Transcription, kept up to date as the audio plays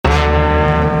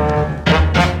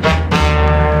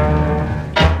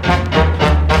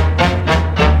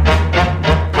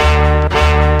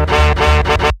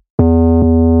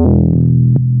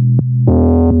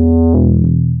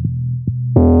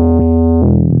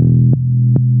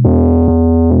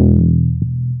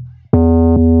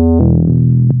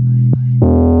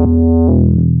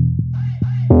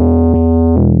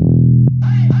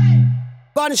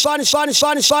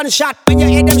shot. When you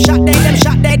hear them shot, they them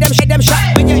shot, they them shit them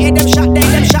shot. When you hear them shot, they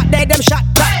them shot, they them shot.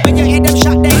 When you hear them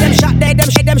shot, they them shot, they them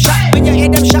shit them shot. When you hear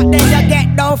them shot, then you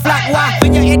get down flat. Wah.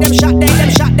 When you hear them shot, they them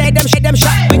shot, they them shit them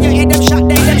shot. When you hear them shot,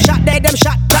 they them shot, they them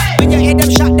shot. When you hear them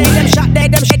shot, they them shot, they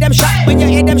them shit them shot. When you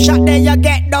hear them shot, then you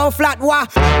get down flat. Wah.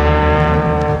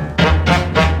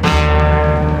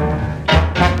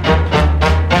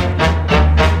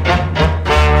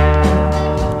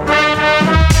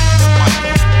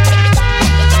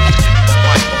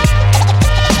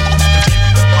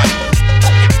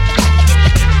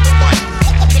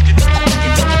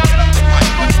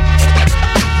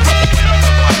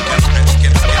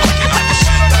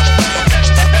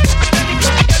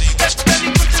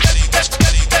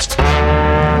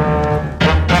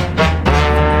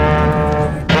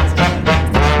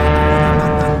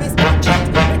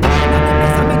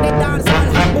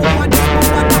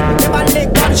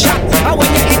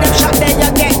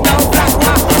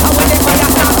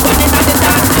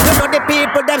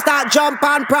 Jump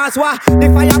and prance, wah. The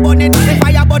fire burning, the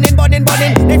fire burning, burning,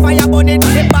 burning. The fire burning,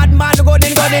 the bad man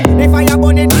gunning, gunning. The fire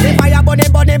burning, the fire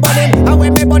burning, burning, burning. And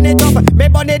when me burn it up, me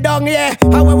burn it down, yeah.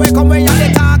 And when we come, we have the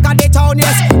talk of the town,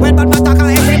 yes. When bad man talk,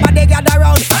 everybody gather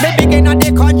round. Me begin at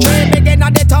the country, begin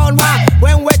at the town, wah.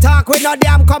 When we talk, we no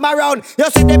damn come around. You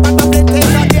see the bad man plenty,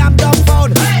 no damn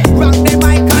dumbfound. Rock the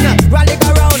mic and rally go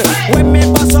round. When me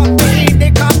bust up, me in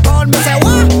the compound, me say,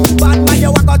 wah. Bad man,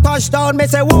 you a go touchdown, me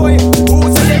say, woi. Who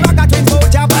say the rock twins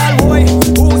moja ball, boy?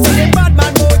 Who say the bad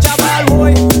man moja ball,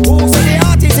 boy? Who say the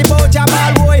artist moja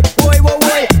ball, boy? Boy, boy,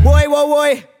 boy, boy, boy,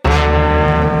 boy.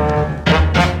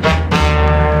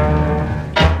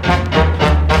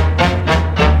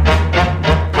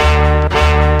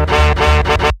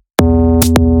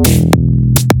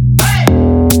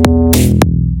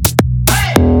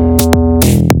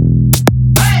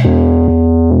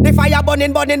 The fire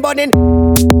burning, burning, burning.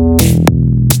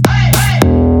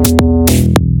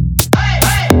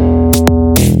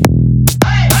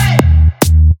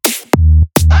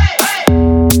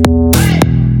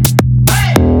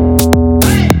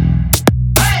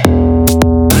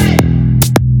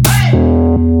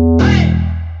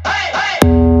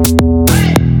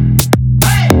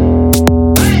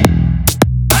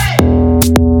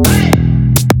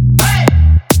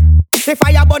 The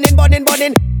fire burning, burning,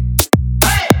 burning.